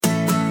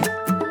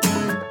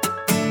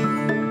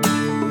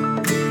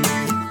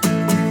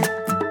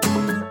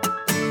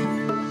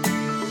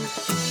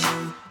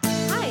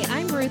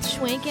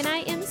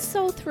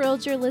so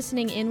thrilled you're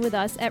listening in with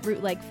us at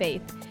Root Like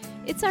Faith.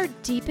 It's our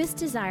deepest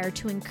desire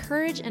to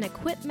encourage and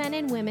equip men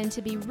and women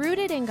to be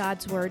rooted in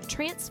God's Word,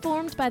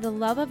 transformed by the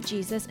love of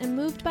Jesus, and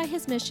moved by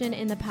His mission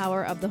in the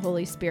power of the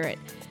Holy Spirit.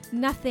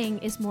 Nothing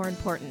is more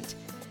important.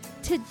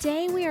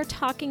 Today we are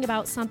talking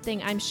about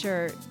something I'm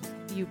sure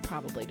you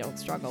probably don't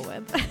struggle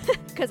with,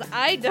 because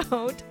I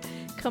don't,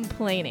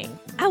 complaining.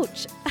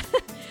 Ouch!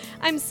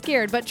 I'm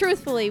scared, but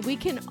truthfully, we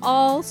can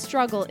all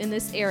struggle in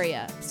this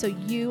area, so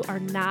you are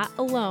not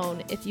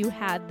alone if you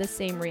had the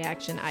same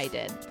reaction I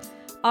did.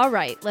 All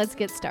right, let's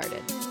get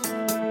started.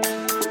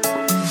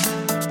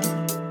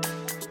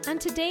 On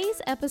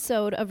today's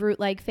episode of Root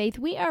Like Faith,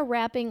 we are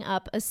wrapping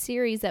up a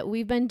series that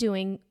we've been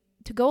doing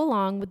to go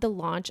along with the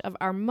launch of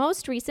our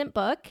most recent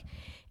book,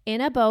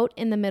 In a Boat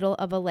in the Middle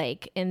of a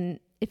Lake.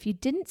 And if you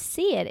didn't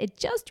see it, it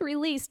just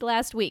released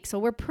last week, so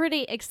we're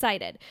pretty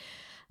excited.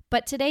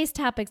 But today's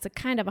topic's a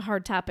kind of a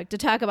hard topic to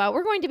talk about.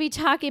 We're going to be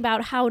talking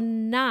about how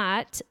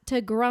not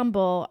to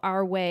grumble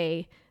our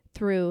way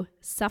through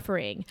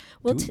suffering.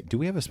 Do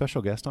we have a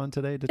special guest on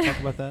today to talk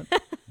about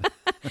that?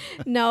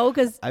 No,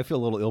 because I feel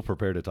a little ill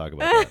prepared to talk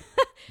about that.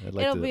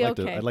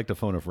 I'd like to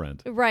phone a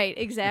friend. Right,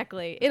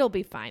 exactly. It'll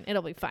be fine.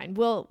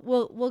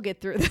 We'll get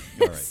through this.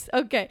 All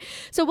right. Okay.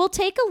 So we'll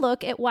take a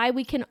look at why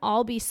we can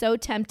all be so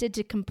tempted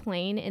to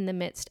complain in the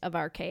midst of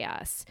our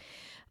chaos.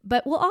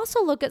 But we'll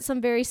also look at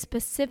some very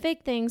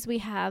specific things we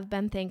have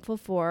been thankful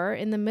for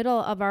in the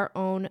middle of our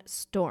own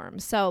storm.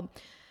 So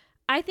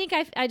I think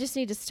I just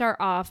need to start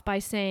off by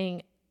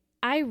saying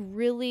I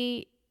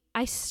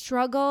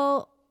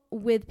struggle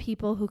with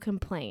people who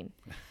complain.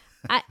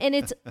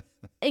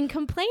 And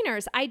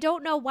complainers, I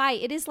don't know why.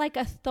 It is like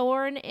a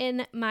thorn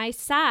in my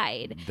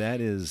side.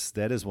 That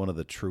is one of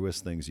the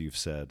truest things you've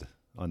said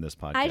on this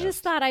podcast. I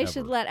just thought I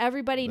should let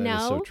everybody know.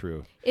 That is so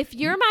true. If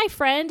you're my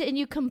friend and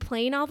you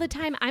complain all the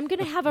time, I'm going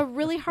to have a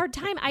really hard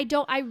time. We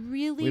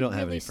don't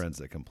have any friends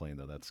that complain,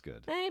 though. That's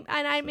good.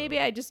 Maybe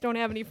I just don't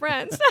have any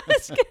friends.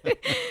 Just kidding.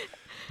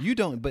 You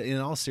don't, but in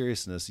all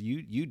seriousness,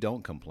 you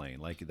don't complain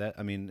like that.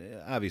 I mean,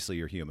 obviously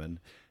you're human,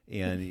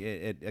 and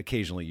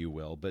occasionally you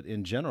will, but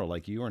in general,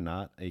 like, you are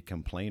not a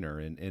complainer,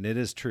 and it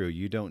is true.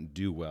 You don't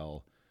do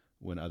well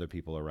when other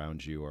people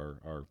around you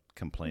are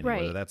complaining,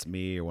 right. Whether that's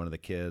me or one of the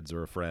kids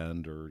or a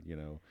friend or,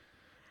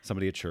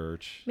 somebody at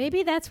church.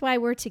 Maybe that's why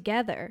we're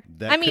together.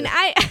 I'm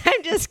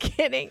just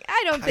kidding.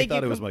 I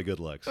thought it was my good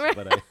looks,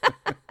 but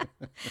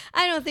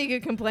I don't think you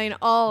complain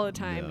all the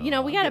time.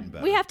 No, we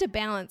have to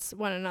balance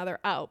one another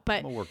out. But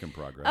I'm a work in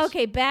progress.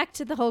 Okay, back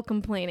to the whole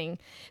complaining.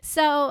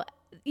 So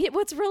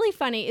what's really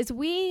funny is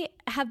we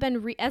have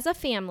been, as a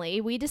family,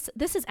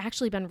 this has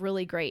actually been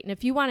really great. And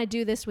if you want to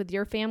do this with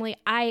your family,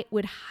 I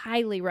would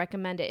highly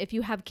recommend it. If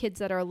you have kids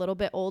that are a little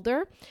bit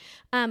older,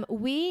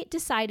 we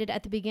decided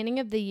at the beginning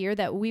of the year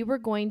that we were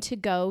going to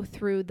go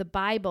through the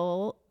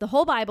Bible, the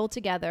whole Bible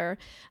together,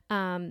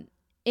 in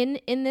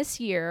this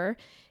year,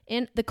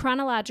 in the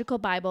chronological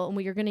Bible, and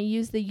we are going to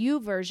use the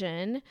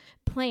YouVersion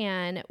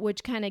plan,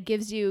 which kind of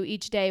gives you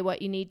each day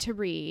what you need to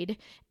read.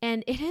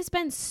 And it has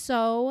been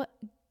so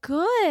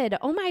good.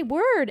 Oh my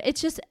word. It's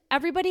just,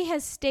 everybody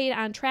has stayed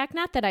on track.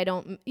 Not that I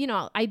don't,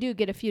 I do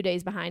get a few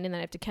days behind and then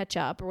I have to catch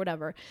up or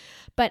whatever,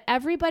 but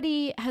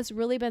everybody has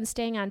really been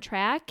staying on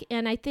track.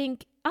 And I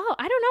think, I don't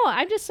know.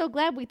 I'm just so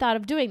glad we thought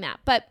of doing that.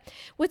 But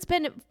what's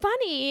been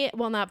funny,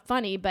 well, not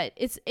funny, but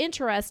it's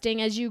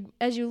interesting as you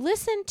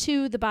listen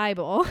to the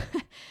Bible,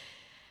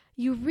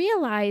 you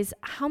realize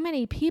how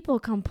many people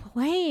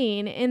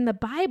complain in the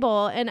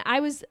Bible. And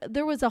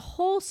there was a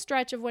whole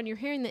stretch of when you're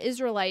hearing the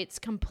Israelites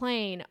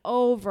complain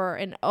over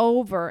and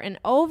over and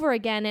over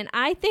again. And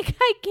I think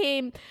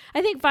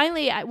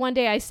finally one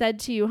day I said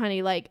to you,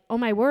 honey, like, oh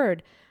my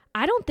word,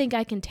 I don't think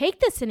I can take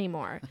this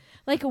anymore.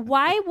 Like,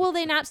 why will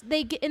they not?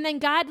 And then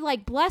God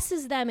like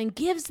blesses them and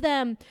gives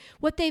them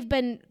what they've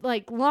been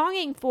like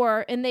longing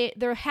for. And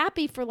they're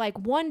happy for like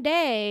one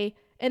day.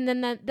 And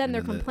then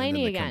they're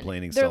complaining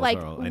again. They're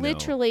like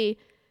literally,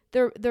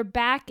 they're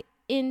back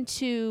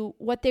into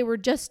what they were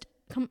just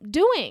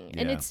doing,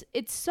 yeah. And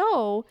it's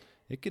so.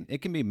 It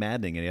can be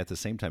maddening, and at the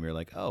same time, you're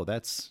like, oh,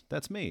 that's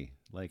me.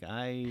 Like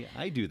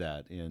I do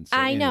that, and so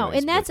I know,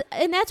 anyways,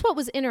 and that's what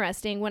was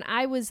interesting when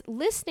I was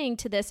listening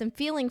to this and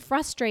feeling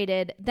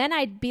frustrated. Then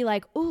I'd be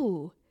like,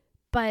 ooh,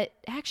 but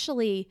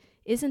actually,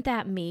 isn't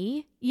that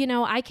me?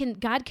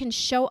 God can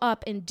show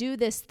up and do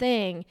this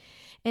thing.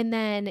 And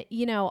then,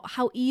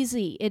 how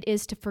easy it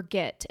is to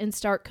forget and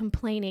start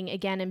complaining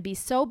again and be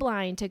so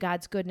blind to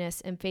God's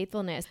goodness and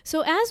faithfulness.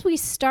 So as we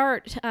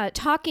start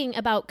talking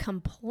about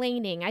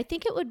complaining, I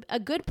think a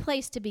good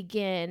place to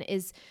begin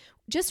is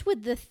just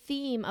with the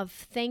theme of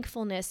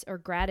thankfulness or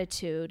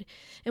gratitude.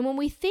 And when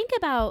we think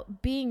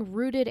about being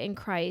rooted in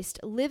Christ,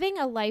 living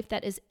a life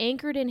that is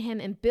anchored in Him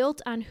and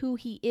built on who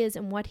He is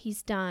and what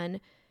He's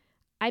done,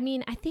 I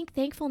think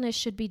thankfulness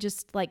should be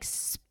just like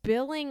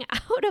spilling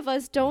out of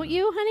us, don't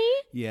you,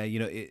 honey? Yeah,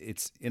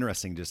 it's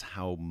interesting just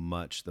how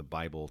much the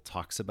Bible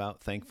talks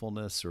about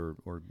thankfulness or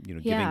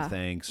giving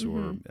thanks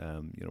or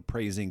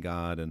praising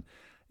God, and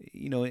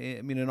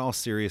I mean, in all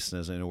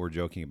seriousness, I know we're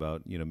joking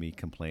about, me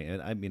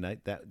complaining. I mean,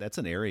 that's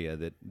an area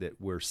that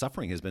where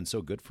suffering has been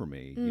so good for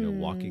me,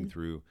 walking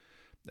through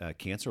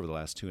cancer over the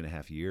last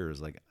 2.5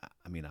 years. Like,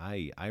 I mean,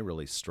 I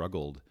really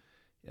struggled,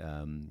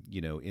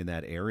 in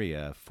that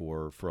area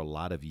for a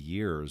lot of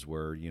years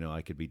where,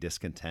 I could be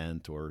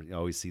discontent or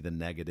always see the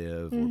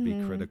negative or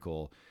be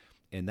critical.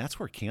 And that's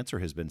where cancer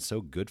has been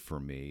so good for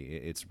me.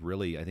 It's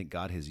really, I think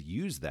God has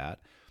used that.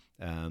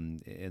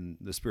 And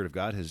the Spirit of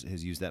God has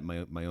used that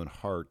in my own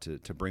heart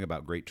to bring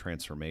about great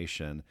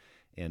transformation.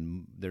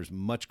 And there's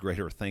much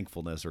greater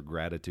thankfulness or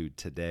gratitude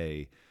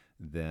today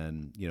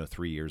than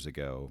 3 years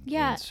ago.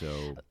 Yeah.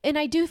 And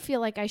I do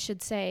feel like I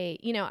should say,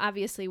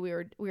 obviously we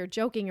were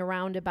joking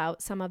around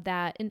about some of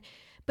that,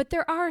 but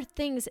there are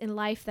things in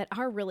life that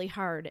are really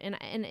hard,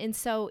 and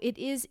so it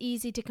is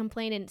easy to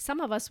complain. And some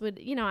of us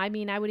would, I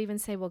would even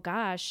say, well,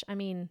 gosh,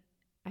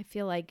 I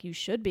feel like you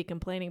should be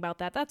complaining about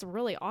that. That's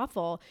really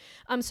awful.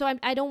 So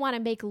I don't want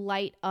to make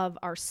light of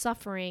our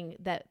suffering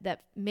that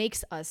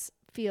makes us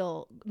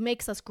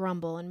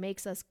grumble and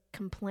makes us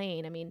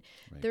complain. Right.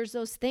 There's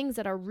those things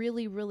that are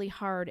really, really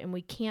hard and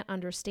we can't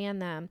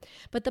understand them.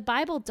 But the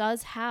Bible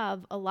does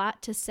have a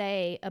lot to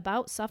say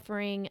about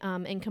suffering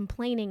and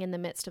complaining in the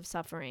midst of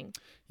suffering.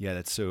 Yeah,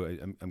 that's so.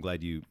 I'm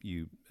glad you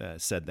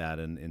said that,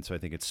 and so I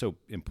think it's so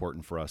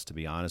important for us to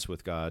be honest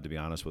with God, to be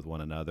honest with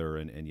one another,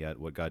 and yet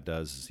what God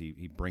does is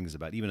He brings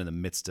about, even in the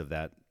midst of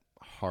that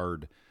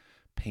hard,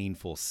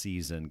 painful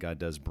season, God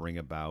does bring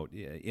about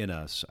in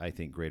us, I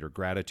think, greater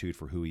gratitude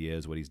for who He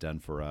is, what He's done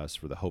for us,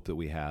 for the hope that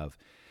we have.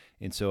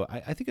 And so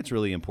I think it's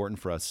really important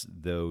for us,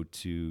 though,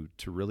 to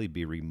really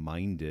be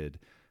reminded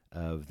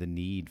of the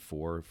need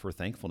for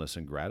thankfulness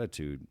and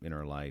gratitude in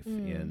our life.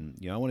 And,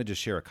 I want to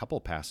just share a couple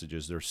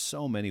passages. There's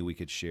so many we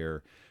could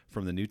share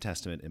from the New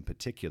Testament in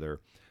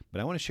particular, but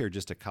I want to share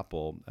just a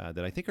couple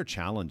that I think are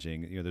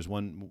challenging. There's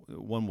one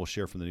we'll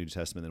share from the New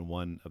Testament and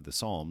one of the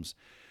Psalms.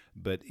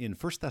 But in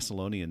 1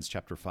 Thessalonians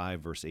chapter 5,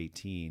 verse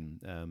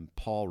 18,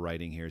 Paul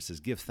writing here says,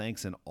 "Give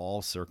thanks in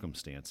all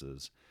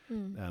circumstances,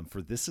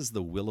 for this is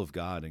the will of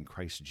God in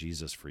Christ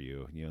Jesus for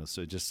you."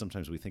 So just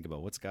sometimes we think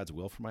about, what's God's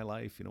will for my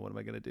life? What am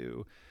I going to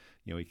do?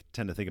 We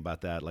tend to think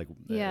about that like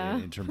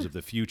in terms of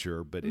the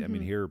future. But I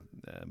mean, here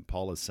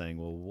Paul is saying,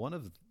 well, one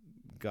of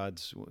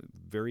God's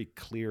very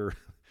clear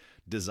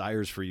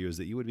desires for you is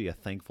that you would be a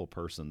thankful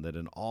person, that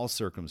in all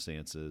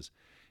circumstances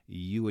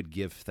you would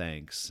give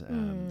thanks.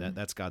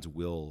 That's God's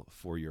will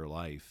for your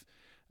life.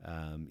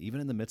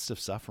 Even in the midst of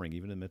suffering,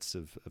 even in the midst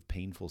of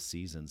painful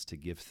seasons, to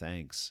give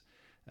thanks,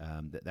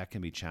 that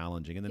can be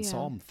challenging. And then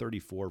Psalm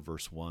 34,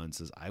 verse 1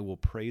 says, "I will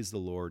praise the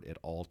Lord at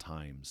all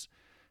times.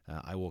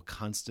 I will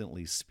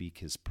constantly speak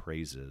His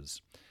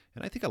praises."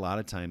 And I think a lot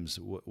of times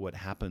what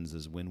happens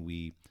is when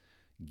we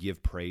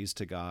give praise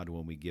to God,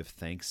 when we give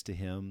thanks to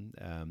Him,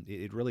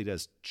 it really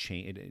does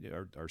change.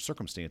 Our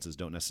circumstances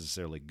don't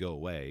necessarily go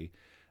away,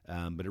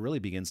 but it really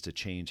begins to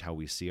change how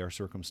we see our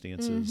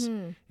circumstances.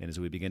 And as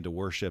we begin to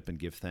worship and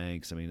give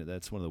thanks,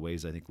 that's one of the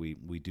ways I think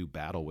we do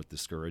battle with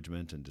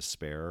discouragement and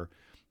despair.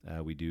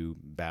 We do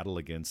battle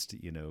against,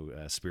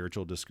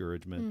 spiritual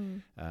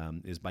discouragement,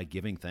 is by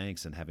giving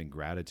thanks and having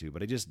gratitude.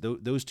 But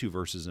those two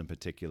verses in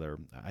particular,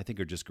 I think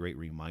are just great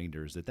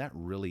reminders that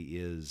really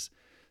is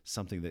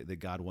something that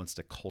God wants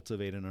to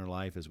cultivate in our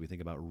life as we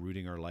think about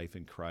rooting our life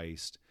in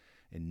Christ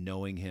and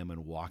knowing Him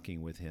and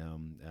walking with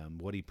Him.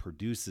 What He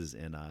produces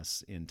in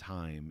us in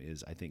time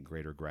is, I think,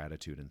 greater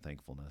gratitude and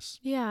thankfulness.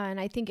 Yeah, and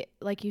I think,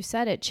 like you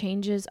said, it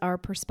changes our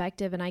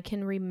perspective. And I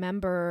can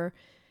remember,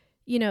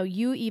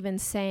 you even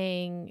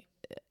saying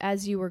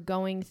as you were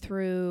going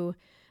through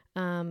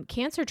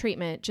cancer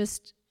treatment,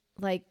 just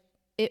like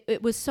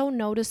it was so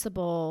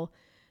noticeable,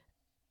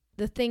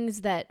 the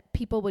things that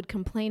people would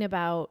complain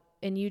about,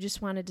 and you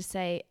just wanted to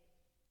say,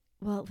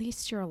 well, at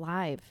least you're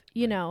alive,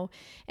 And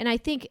I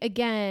think,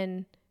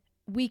 again,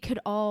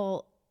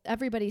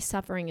 everybody's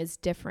suffering is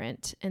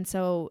different. And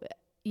so,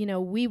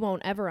 we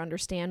won't ever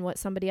understand what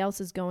somebody else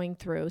is going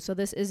through. So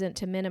this isn't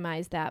to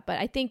minimize that. But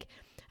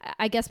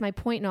I guess my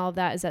point in all of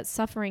that is that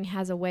suffering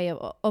has a way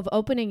of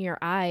opening your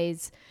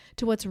eyes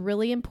to what's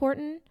really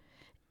important,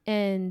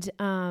 and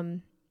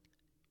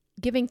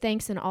giving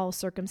thanks in all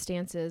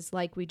circumstances,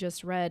 like we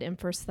just read in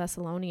 1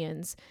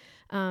 Thessalonians.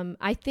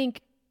 I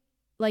think,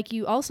 like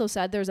you also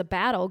said, there's a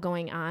battle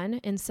going on.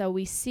 And so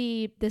we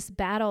see this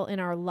battle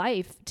in our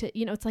life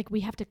it's like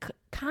we have to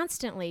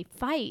constantly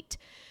fight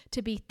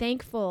to be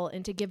thankful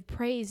and to give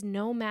praise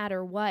no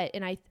matter what.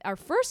 And our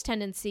first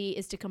tendency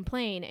is to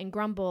complain and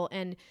grumble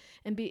and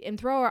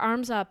throw our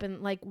arms up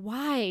and like,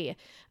 why?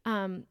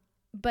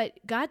 But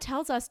God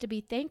tells us to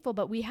be thankful,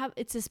 but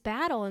it's this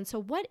battle. And so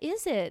what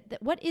is it?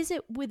 What is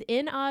it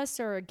within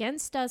us or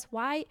against us?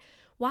 Why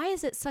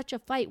is it such a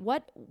fight?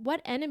 What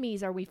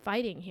enemies are we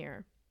fighting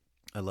here?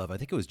 I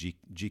think it was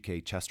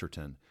G.K.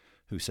 Chesterton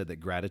who said that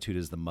gratitude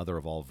is the mother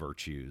of all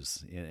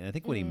virtues. And I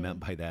think what he meant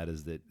by that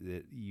is that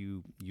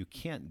you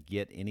can't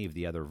get any of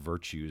the other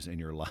virtues in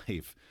your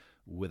life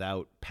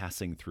without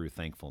passing through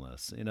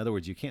thankfulness. In other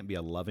words, you can't be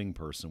a loving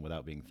person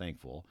without being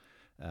thankful.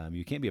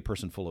 You can't be a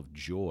person full of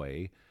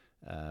joy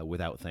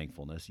without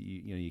thankfulness.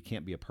 You know, you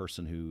can't be a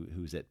person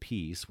who's at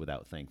peace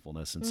without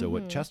thankfulness. And so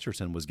what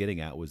Chesterton was getting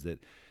at was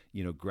that,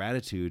 you know,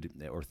 gratitude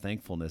or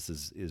thankfulness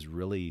is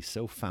really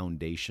so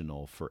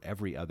foundational for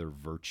every other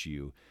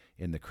virtue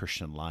in the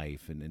Christian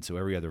life. And so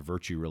every other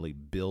virtue really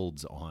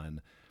builds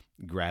on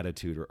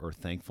gratitude or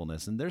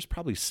thankfulness. And there's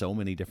probably so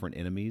many different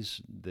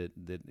enemies that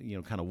you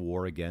know, kind of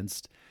war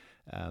against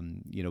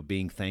you know,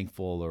 being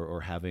thankful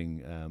or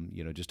having,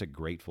 you know, just a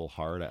grateful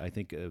heart. I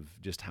think of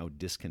just how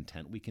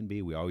discontent we can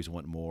be. We always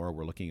want more.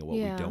 We're looking at what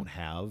we don't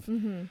have.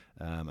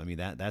 I mean,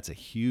 that's a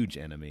huge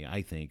enemy,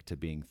 I think, to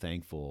being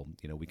thankful.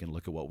 You know, we can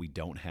look at what we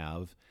don't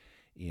have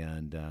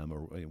and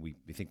or we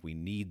think we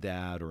need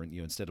that, or, you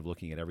know, instead of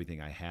looking at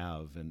everything I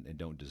have and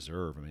don't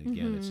deserve. I mean,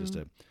 again, it's just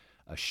a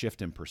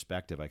shift in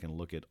perspective. I can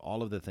look at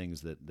all of the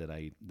things that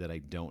I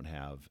don't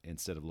have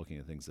instead of looking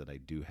at things that I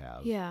do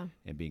have,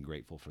 and being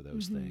grateful for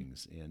those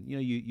things. And, you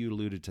know, you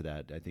alluded to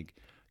that. I think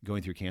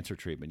going through cancer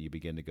treatment, you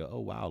begin to go, oh,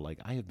 wow, like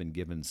I have been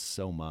given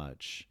so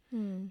much,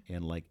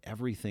 and like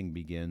everything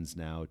begins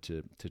now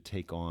to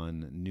take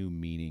on new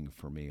meaning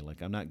for me.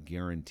 Like I'm not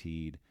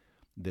guaranteed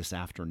this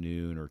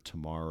afternoon or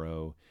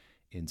tomorrow.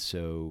 And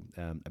so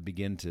I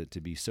begin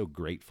to be so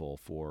grateful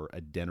for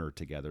a dinner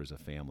together as a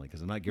family,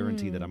 because I'm not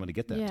guaranteed that I'm going to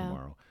get that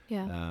tomorrow.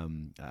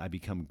 I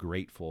become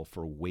grateful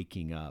for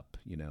waking up,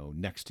 you know,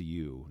 next to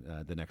you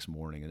the next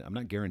morning. And I'm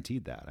not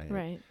guaranteed that.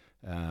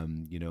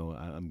 You know,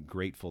 I'm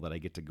grateful that I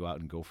get to go out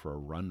and go for a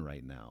run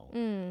right now.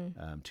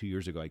 2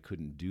 years ago, I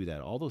couldn't do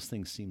that. All those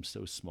things seem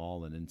so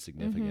small and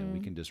insignificant. We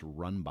can just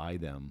run by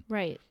them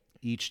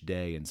each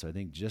day. And so I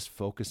think just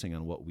focusing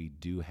on what we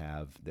do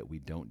have that we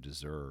don't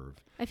deserve.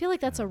 I feel like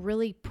that's a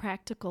really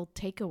practical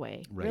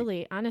takeaway,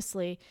 really,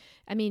 honestly.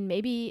 I mean,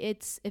 maybe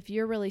it's, if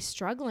you're really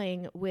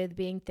struggling with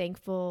being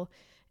thankful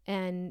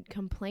and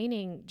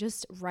complaining,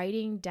 just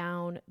writing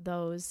down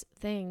those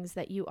things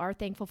that you are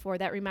thankful for.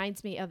 That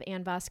reminds me of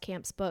Ann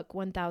Voskamp's book,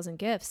 1,000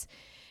 Gifts,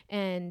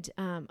 and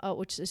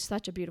which is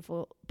such a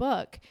beautiful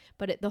book.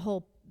 But the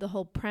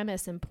whole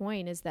premise and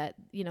point is that,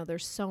 you know,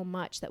 there's so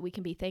much that we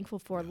can be thankful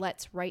for.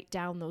 Let's write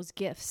down those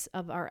gifts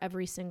of our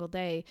every single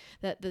day,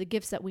 that the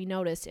gifts that we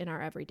notice in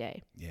our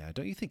everyday. Yeah.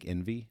 Don't you think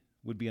envy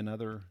would be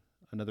another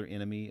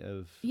enemy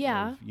of you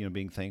know,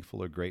 being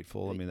thankful or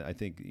grateful? I mean, I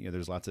think, you know,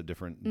 there's lots of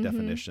different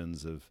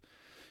definitions of,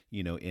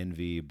 you know,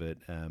 envy, but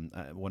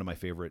one of my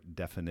favorite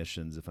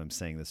definitions, if I'm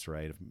saying this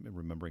right, if I'm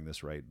remembering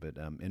this right, but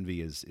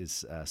envy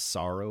is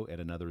sorrow at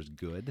another's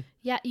good.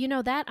 Yeah, you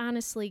know, that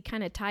honestly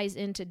kind of ties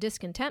into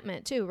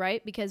discontentment too,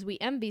 right? Because we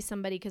envy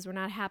somebody because we're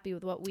not happy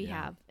with what we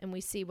have, and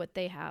we see what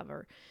they have.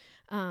 Or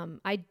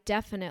I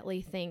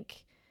definitely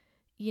think,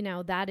 you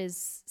know, that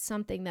is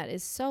something that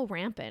is so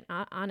rampant,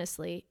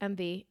 honestly,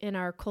 envy in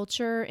our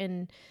culture,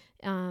 and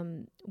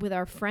with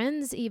our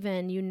friends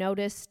even. You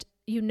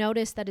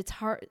notice that it's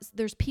hard.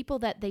 There's people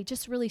that they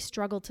just really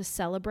struggle to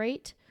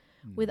celebrate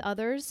with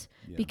others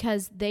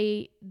because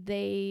they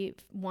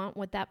want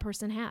what that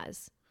person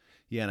has.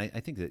 Yeah, and I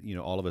think that, you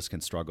know, all of us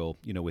can struggle,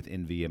 you know, with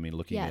envy. I mean,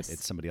 looking at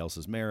somebody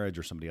else's marriage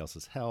or somebody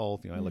else's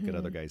health. You know, I look at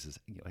other guys'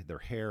 you know, their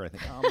hair. I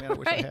think, oh man, I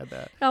wish I had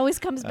that. It always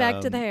comes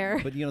back to the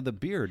hair. But you know, the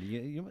beard.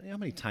 You know how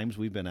many times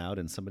we've been out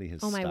and somebody has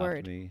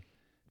stopped me.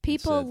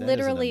 People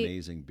literally,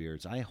 amazing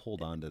beards. I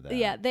hold on to that.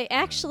 Yeah, they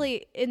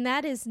actually, and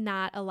that is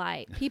not a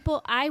lie.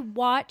 People, I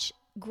watch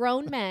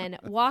grown men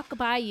walk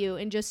by you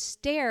and just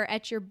stare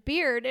at your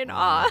beard in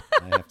awe.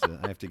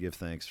 I have to give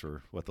thanks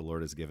for what the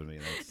Lord has given me.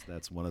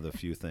 That's one of the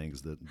few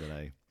things that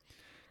I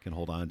can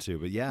hold on to.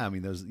 But yeah, I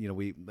mean, those, you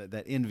know,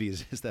 that envy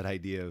is just that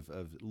idea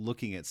of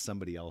looking at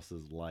somebody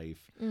else's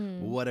life,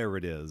 whatever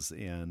it is,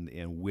 and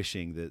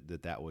wishing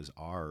that was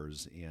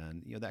ours.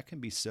 And, you know, that can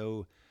be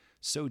so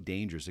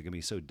dangerous. It can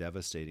be so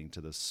devastating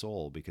to the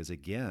soul, because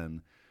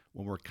again,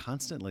 when we're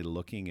constantly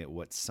looking at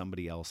what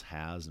somebody else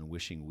has and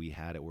wishing we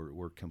had it,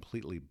 we're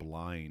completely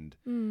blind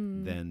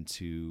then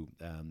to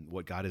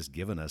what God has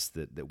given us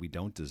that we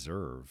don't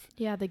deserve.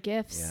 Yeah, the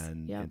gifts.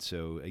 And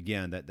so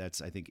again,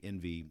 that's, I think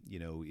envy, you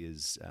know,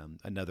 is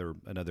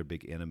another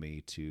big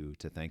enemy to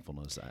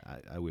thankfulness.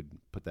 I would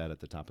put that at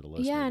the top of the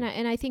list. Yeah,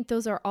 and I think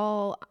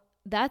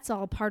that's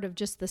all part of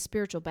just the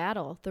spiritual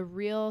battle, the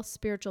real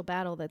spiritual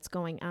battle that's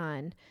going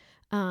on.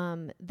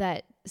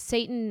 That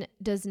Satan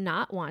does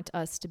not want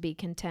us to be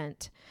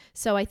content.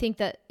 So I think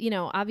that, you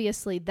know,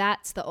 obviously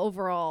that's the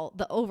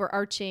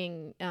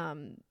overarching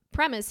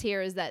premise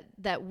here, is that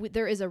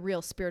there is a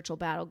real spiritual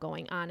battle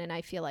going on. And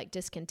I feel like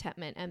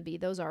discontentment, envy,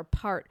 those are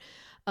part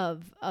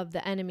of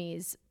the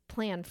enemy's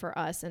plan for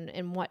us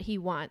and what he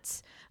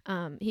wants.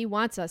 He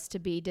wants us to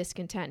be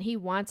discontent. He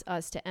wants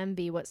us to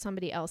envy what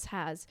somebody else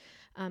has,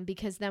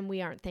 because then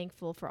we aren't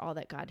thankful for all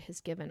that God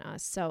has given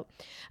us. So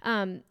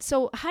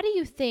how do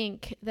you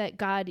think that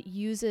God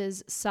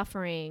uses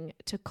suffering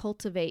to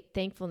cultivate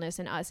thankfulness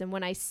in us? And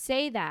when I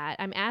say that,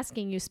 I'm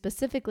asking you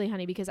specifically,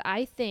 honey, because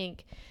I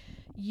think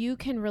you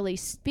can really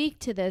speak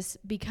to this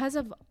because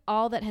of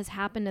all that has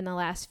happened in the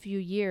last few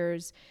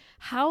years.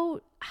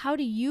 How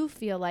do you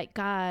feel like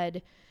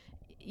God,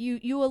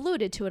 you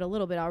alluded to it a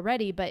little bit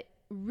already, but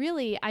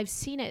really I've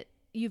seen it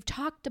you've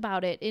talked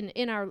about it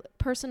in our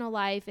personal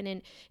life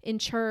and in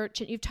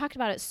church, and you've talked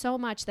about it so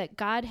much that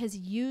God has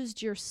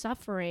used your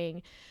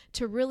suffering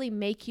to really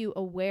make you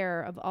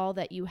aware of all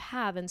that you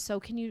have. And so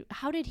can you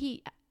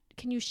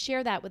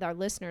share that with our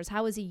listeners?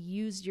 How has he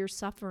used your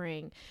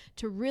suffering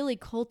to really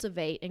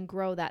cultivate and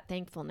grow that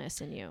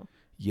thankfulness in you?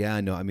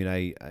 Yeah, no, I mean,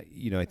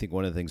 I think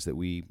one of the things that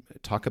we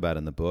talk about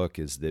in the book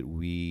is that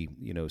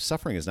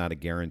suffering is not a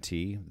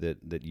guarantee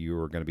that you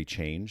are going to be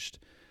changed.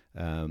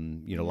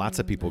 Lots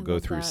of people go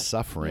through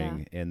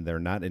suffering and they're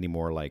not any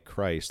more like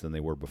Christ than they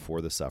were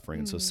before the suffering.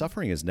 And so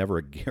suffering is never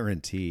a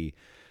guarantee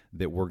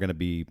that we're going to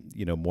be,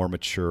 more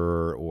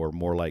mature or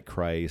more like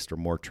Christ or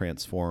more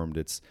transformed.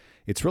 It's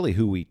really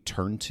who we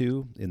turn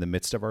to in the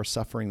midst of our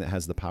suffering that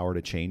has the power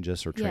to change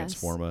us or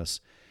transform us.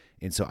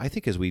 And so I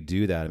think as we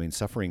do that, I mean,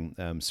 suffering,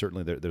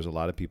 certainly there's a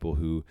lot of people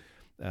who,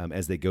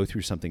 as they go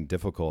through something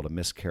difficult, a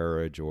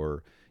miscarriage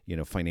or,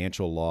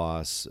 financial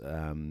loss,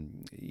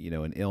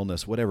 an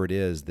illness, whatever it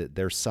is, that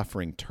their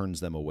suffering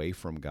turns them away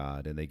from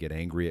God and they get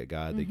angry at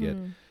God, they get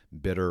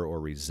bitter or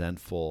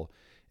resentful.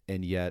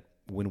 And yet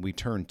when we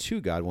turn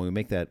to God, when we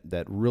make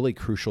that really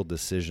crucial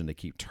decision to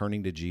keep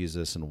turning to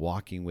Jesus and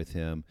walking with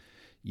him,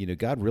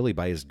 God really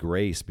by his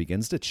grace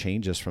begins to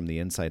change us from the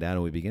inside out,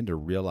 and we begin to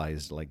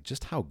realize like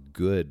just how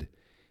good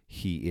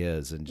he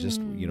is and just,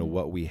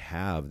 what we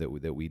have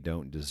that we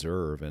don't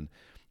deserve. And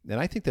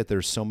I think that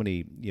there's so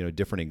many,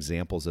 different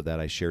examples of that.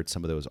 I shared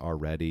some of those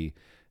already.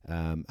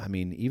 I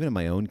mean, even in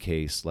my own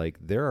case, like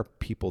there are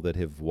people that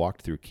have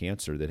walked through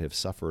cancer that have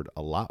suffered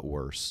a lot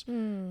worse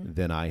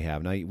than I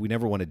have. Now, we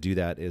never want to do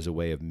that as a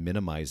way of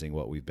minimizing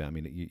what we've been. I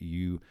mean,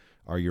 you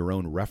are your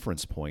own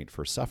reference point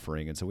for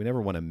suffering. And so we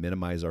never want to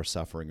minimize our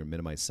suffering or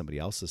minimize somebody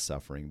else's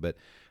suffering. But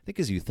I think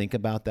as you think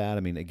about that,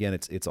 I mean, again,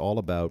 it's all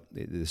about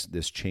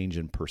this change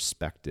in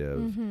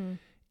perspective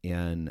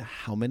and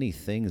how many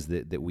things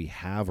that we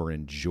have or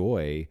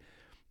enjoy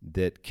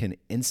that can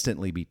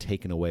instantly be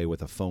taken away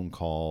with a phone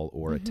call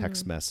or a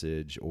text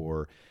message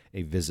or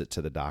a visit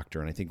to the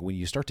doctor. And I think when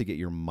you start to get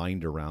your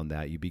mind around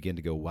that, you begin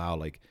to go, wow,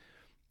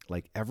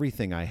 like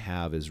everything I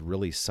have is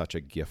really such a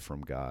gift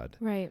from God.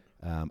 Right.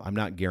 I'm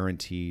not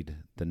guaranteed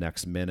the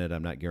next minute.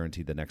 I'm not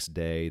guaranteed the next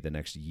day, the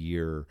next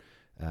year.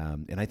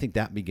 And I think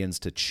that begins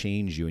to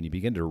change you, and you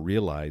begin to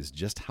realize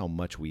just how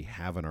much we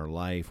have in our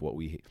life, what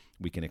we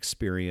can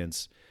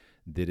experience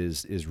that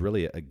is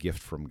really a gift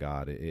from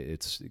God.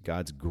 It's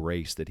God's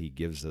grace that he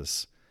gives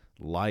us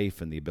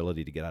life and the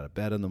ability to get out of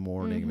bed in the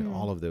morning. I mean,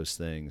 all of those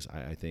things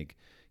I think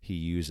he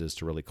uses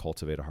to really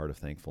cultivate a heart of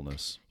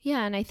thankfulness.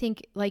 Yeah. And I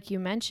think, like you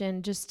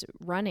mentioned, just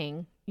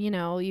running,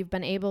 you've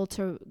been able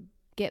to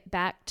get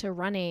back to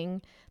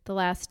running the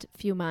last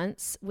few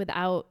months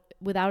without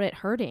it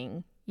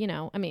hurting.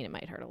 I mean, it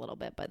might hurt a little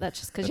bit, but that's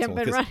just because you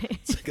haven't been running.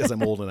 It's because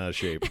I'm old and out of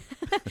shape.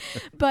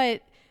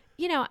 But,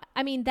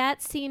 I mean,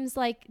 that seems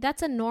like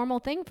that's a normal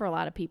thing for a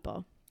lot of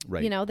people.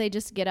 Right. They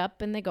just get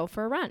up and they go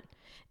for a run.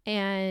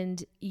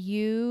 And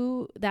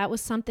that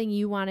was something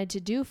you wanted to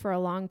do for a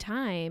long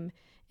time.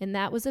 And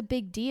that was a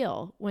big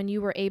deal when you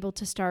were able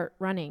to start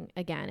running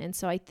again. And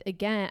so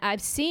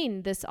I've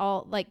seen this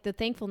all, like the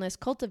thankfulness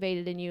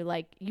cultivated in you,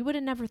 like you would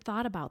have never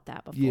thought about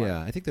that before. Yeah,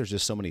 I think there's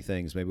just so many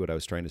things. Maybe what I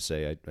was trying to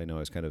say, I know I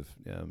was kind of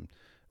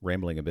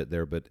rambling a bit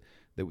there, but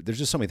there's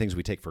just so many things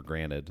we take for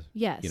granted.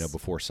 Yes.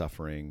 Before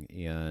suffering,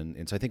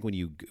 and so I think when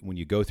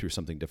you go through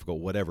something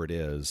difficult, whatever it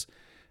is,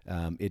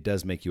 it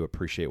does make you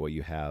appreciate what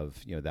you have,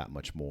 that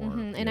much more.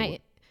 And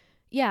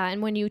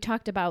and when you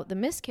talked about the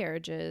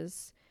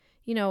miscarriages,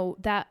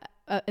 that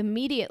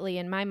immediately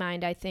in my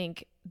mind, I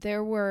think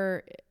there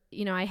were,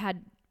 I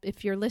had,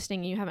 if you're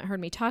listening and you haven't heard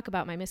me talk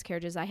about my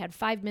miscarriages, I had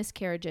 5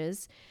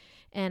 miscarriages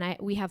and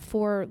we have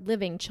 4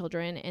 living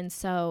children. And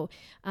so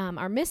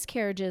our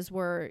miscarriages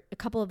were, a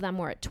couple of them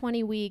were at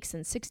 20 weeks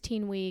and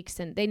 16 weeks,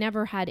 and they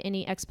never had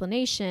any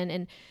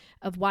explanation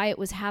of why it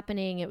was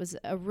happening. It was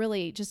a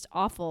really just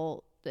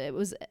awful. It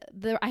was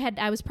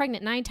I was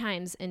pregnant 9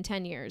 times in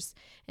 10 years.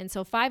 And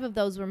so 5 of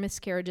those were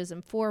miscarriages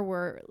and 4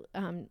 were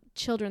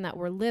children that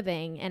were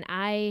living. And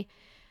I'm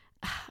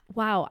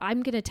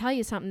going to tell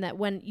you something that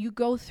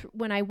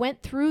when I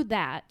went through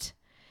that,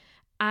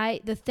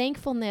 the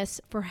thankfulness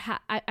for,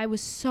 I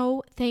was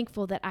so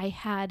thankful that I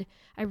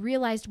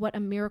realized what a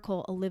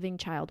miracle a living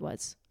child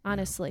was,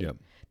 honestly. Yeah.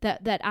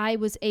 That I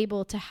was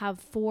able to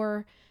have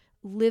 4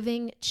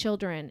 living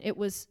children. It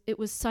was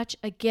such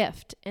a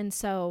gift. And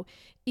so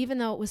even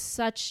though it was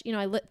such,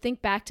 I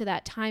think back to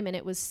that time and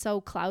it was so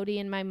cloudy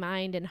in my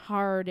mind and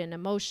hard and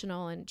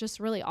emotional and just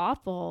really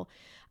awful,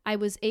 I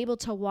was able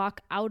to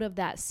walk out of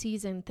that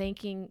season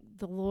thanking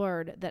the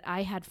Lord that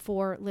I had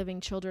 4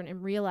 living children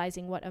and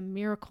realizing what a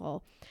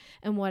miracle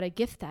and what a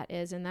gift that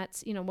is. And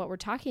that's, what we're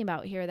talking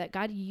about here, that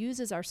God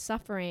uses our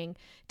suffering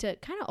to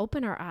kind of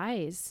open our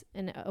eyes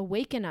and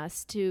awaken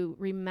us to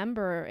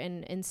remember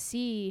and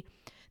see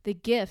the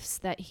gifts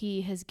that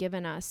he has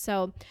given us.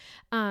 So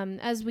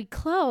as we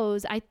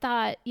close, I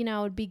thought,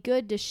 it'd be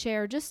good to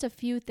share just a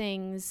few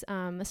things,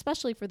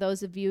 especially for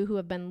those of you who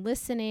have been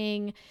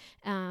listening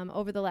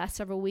over the last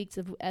several weeks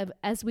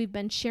as we've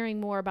been sharing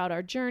more about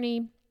our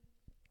journey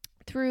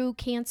through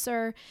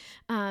cancer,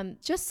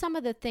 just some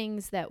of the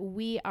things that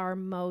we are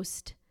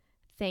most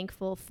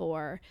thankful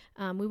for.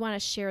 We want to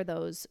share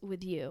those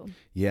with you.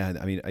 Yeah,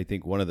 I mean, I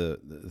think one of the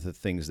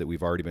things that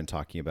we've already been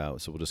talking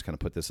about, so we'll just kind of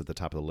put this at the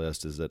top of the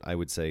list, is that I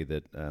would say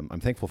that I'm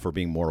thankful for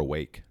being more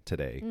awake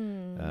today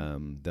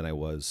than I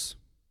was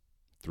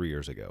 3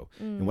 years ago.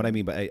 And what I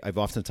mean by, I've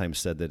oftentimes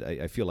said that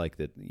I feel like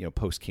that,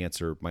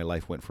 post-cancer, my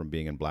life went from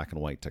being in black and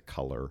white to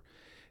color.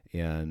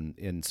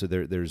 And so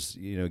there's,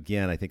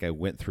 again, I think I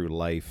went through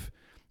life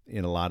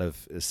in a lot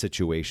of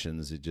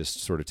situations,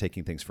 just sort of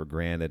taking things for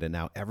granted. And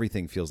now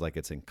everything feels like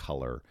it's in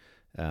color.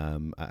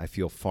 I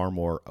feel far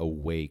more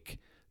awake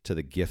to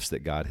the gifts that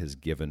God has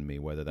given me,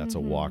 whether that's a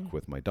walk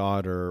with my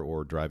daughter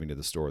or driving to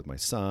the store with my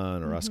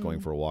son or us going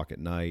for a walk at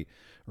night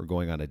or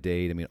going on a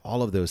date. I mean,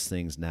 all of those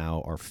things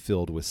now are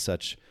filled with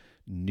such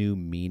new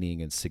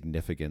meaning and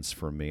significance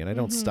for me. And I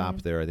don't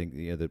stop there. I think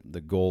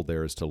the goal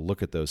there is to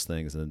look at those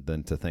things and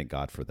then to thank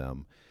God for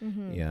them.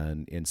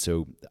 And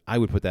so I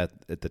would put that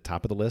at the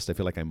top of the list. I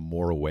feel like I'm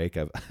more awake.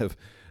 I've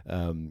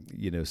my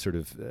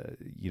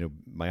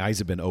eyes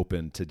have been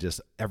open to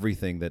just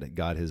everything that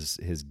God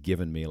has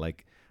given me.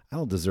 Like, I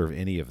don't deserve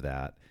any of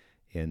that.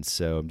 And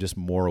so I'm just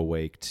more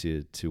awake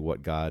to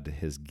what God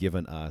has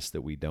given us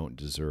that we don't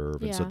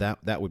deserve. And so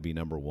that would be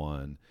number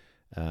one.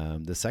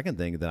 The second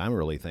thing that I'm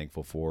really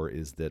thankful for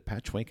is that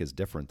Pat Schwenk is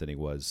different than he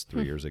was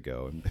 3 years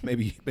ago. And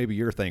maybe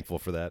you're thankful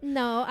for that.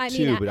 No, I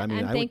too, mean, but I'm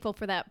thankful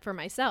for that for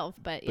myself,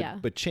 but yeah.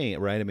 But change,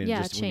 right? I mean,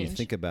 just change. when you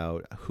think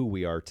about who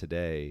we are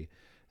today,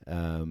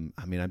 I'm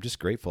just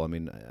grateful. I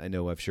mean, I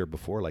know I've shared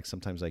before, like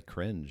sometimes I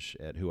cringe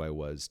at who I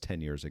was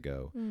 10 years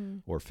ago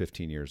or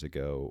 15 years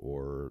ago,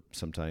 or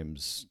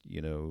sometimes,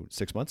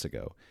 6 months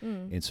ago.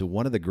 And so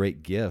one of the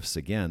great gifts,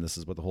 again, this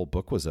is what the whole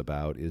book was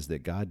about, is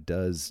that God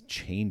does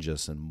change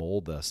us and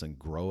mold us and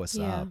grow us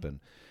up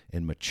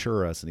and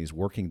mature us. And he's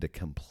working to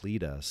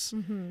complete us.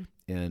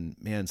 And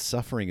man,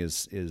 suffering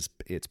is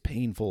it's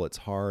painful. It's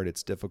hard.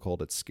 It's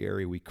difficult. It's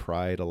scary. We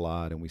cried a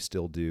lot and we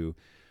still do.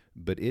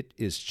 But it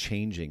is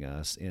changing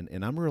us,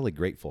 and I'm really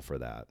grateful for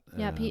that.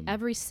 Yeah,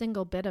 every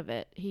single bit of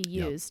it he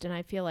used, and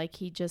I feel like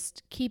he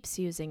just keeps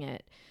using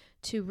it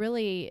to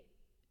really,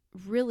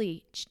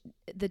 really,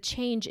 the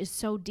change is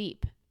so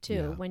deep,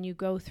 too, when you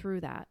go through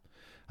that.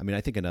 I mean,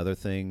 I think another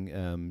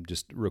thing,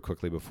 just real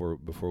quickly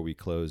before we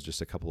close, just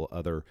a couple of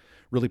other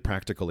really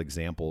practical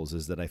examples,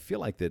 is that I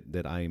feel like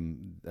that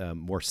I'm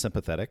more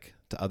sympathetic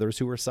to others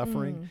who are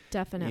suffering.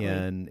 Definitely.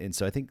 And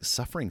so I think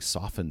suffering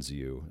softens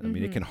you. I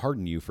mean, it can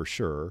harden you for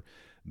sure,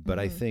 but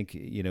I think,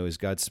 as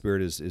God's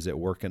Spirit is at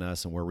work in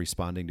us and we're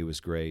responding to his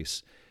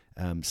grace,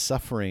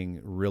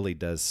 suffering really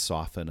does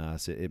soften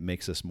us. It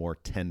makes us more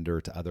tender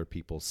to other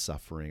people's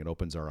suffering. It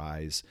opens our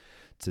eyes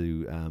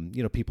to,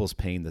 people's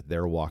pain that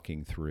they're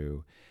walking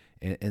through.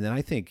 And then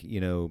I think,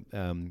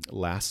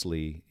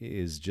 lastly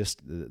is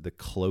just the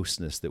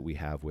closeness that we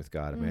have with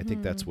God. I mean, I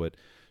think that's what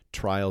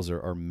trials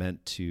are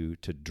meant to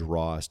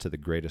draw us to the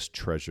greatest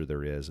treasure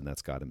there is, and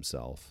that's God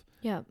himself.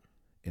 Yeah.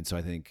 And so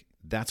I think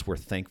that's where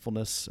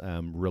thankfulness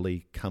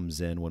really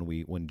comes in.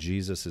 When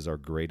Jesus is our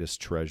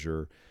greatest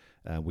treasure,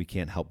 we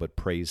can't help but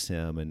praise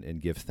him and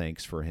give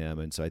thanks for him.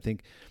 And so I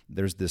think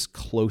there's this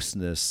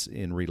closeness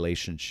in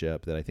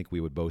relationship that I think we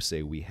would both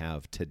say we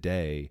have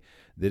today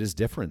that is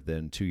different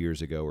than 2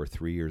 years ago or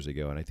 3 years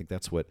ago. And I think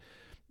that's what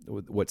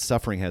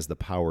suffering has the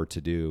power to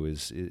do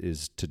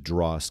is to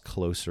draw us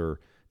closer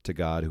to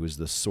God, who is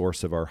the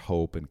source of our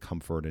hope and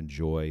comfort and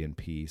joy and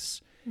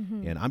peace.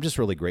 And I'm just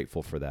really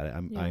grateful for that.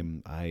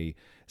 I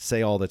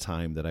say all the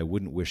time that I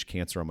wouldn't wish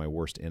cancer on my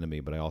worst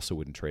enemy, but I also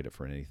wouldn't trade it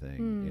for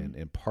anything.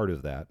 And part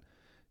of that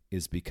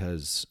is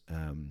because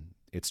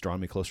it's drawn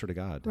me closer to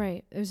God.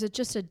 Right. There's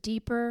just a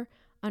deeper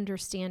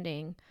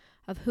understanding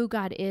of who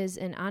God is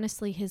and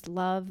honestly his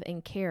love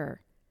and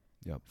care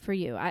for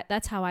you.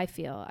 That's how I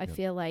feel. I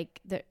feel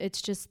like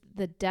it's just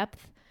the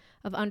depth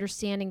of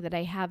understanding that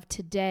I have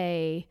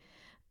today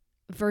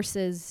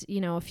versus,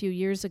 a few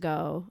years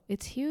ago.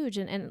 It's huge.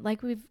 And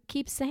like we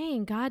keep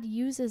saying, God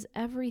uses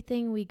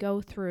everything we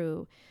go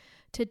through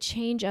to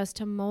change us,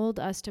 to mold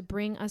us, to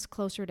bring us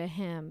closer to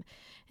him.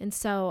 And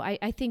so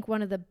I think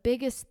one of the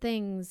biggest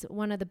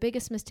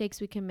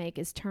mistakes we can make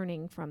is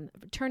turning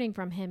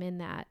from him in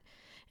that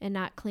and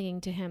not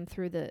clinging to him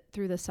through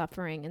the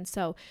suffering. And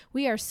so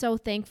we are so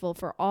thankful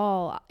for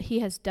all he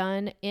has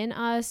done in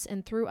us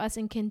and through us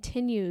and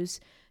continues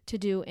to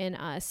do in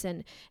us.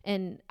 And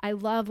I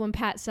love when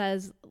Pat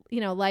says,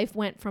 life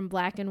went from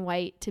black and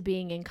white to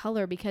being in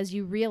color, because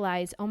you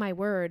realize, oh my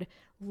word,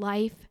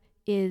 life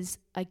is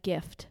a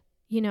gift.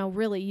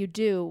 Really you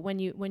do. When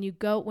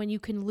you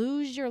can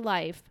lose your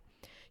life,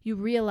 you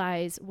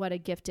realize what a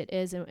gift it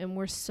is. And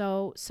we're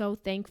so, so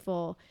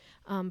thankful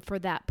for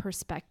that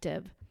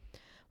perspective.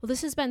 Well,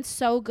 this has been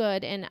so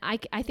good. And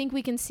I think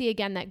we can see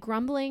again that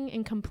grumbling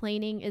and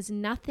complaining is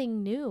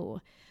nothing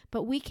new,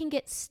 but we can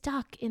get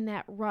stuck in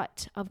that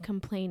rut of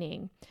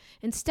complaining.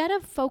 Instead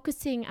of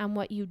focusing on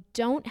what you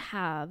don't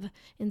have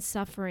in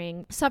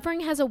suffering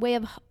has a way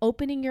of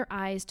opening your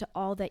eyes to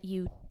all that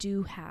you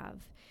do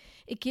have.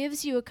 It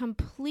gives you a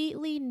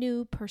completely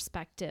new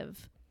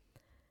perspective.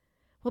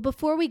 Well,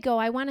 before we go,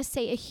 I want to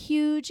say a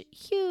huge,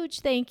 huge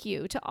thank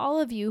you to all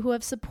of you who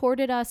have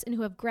supported us and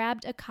who have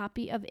grabbed a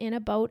copy of In a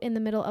Boat in the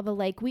Middle of a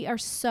Lake. We are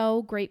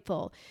so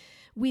grateful.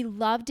 We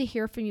love to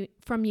hear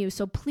from you.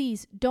 So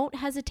please don't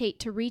hesitate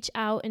to reach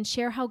out and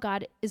share how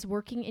God is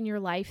working in your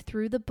life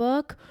through the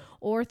book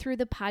or through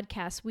the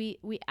podcast. We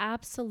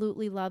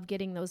absolutely love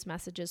getting those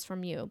messages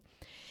from you.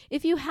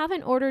 If you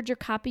haven't ordered your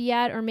copy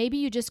yet, or maybe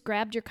you just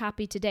grabbed your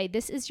copy today,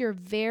 this is your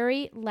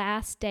very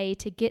last day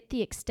to get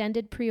the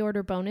extended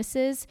pre-order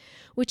bonuses,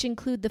 which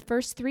include the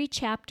first 3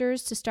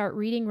 chapters to start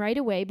reading right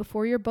away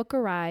before your book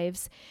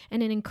arrives,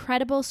 and an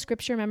incredible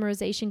scripture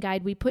memorization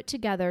guide we put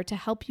together to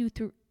help you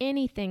through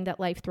anything that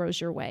life throws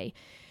your way.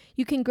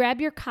 You can grab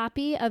your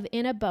copy of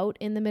In a Boat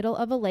in the Middle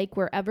of a Lake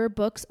wherever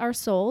books are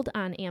sold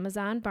on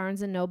Amazon,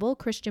 Barnes & Noble,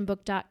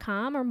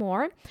 ChristianBook.com, or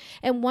more.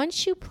 And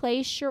once you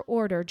place your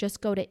order, just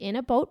go to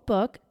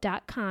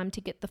inaboatbook.com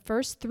to get the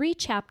first 3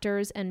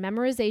 chapters and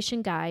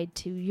memorization guide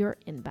to your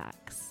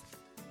inbox.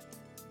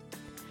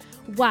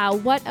 Wow,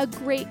 what a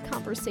great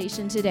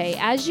conversation today.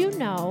 As you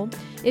know,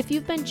 if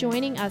you've been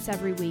joining us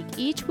every week,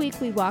 each week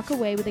we walk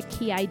away with a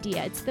key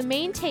idea. It's the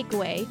main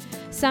takeaway,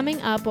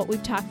 summing up what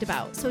we've talked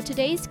about. So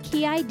today's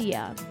key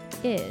idea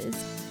is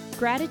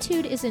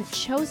gratitude isn't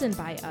chosen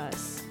by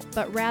us,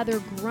 but rather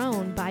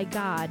grown by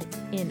God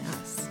in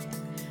us.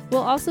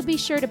 We'll also be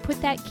sure to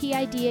put that key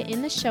idea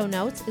in the show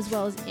notes, as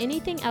well as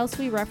anything else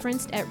we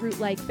referenced at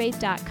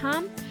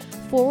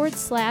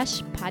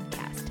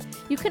rootlikfaith.com/podcast.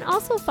 You can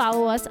also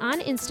follow us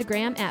on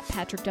Instagram at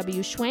Patrick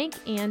W. Schwank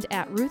and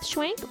at Ruth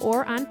Schwank,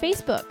 or on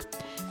Facebook.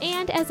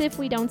 And as if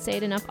we don't say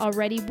it enough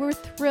already, we're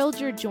thrilled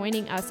you're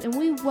joining us, and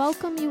we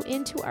welcome you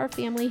into our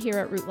family here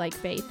at Root Like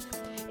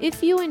Faith.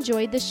 If you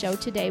enjoyed the show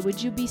today,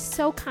 would you be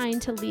so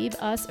kind to leave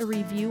us a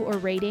review or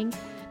rating?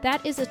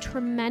 That is a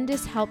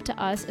tremendous help to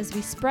us as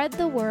we spread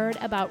the word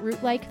about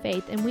Root Like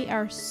Faith, and we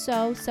are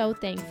so, so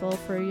thankful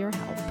for your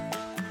help.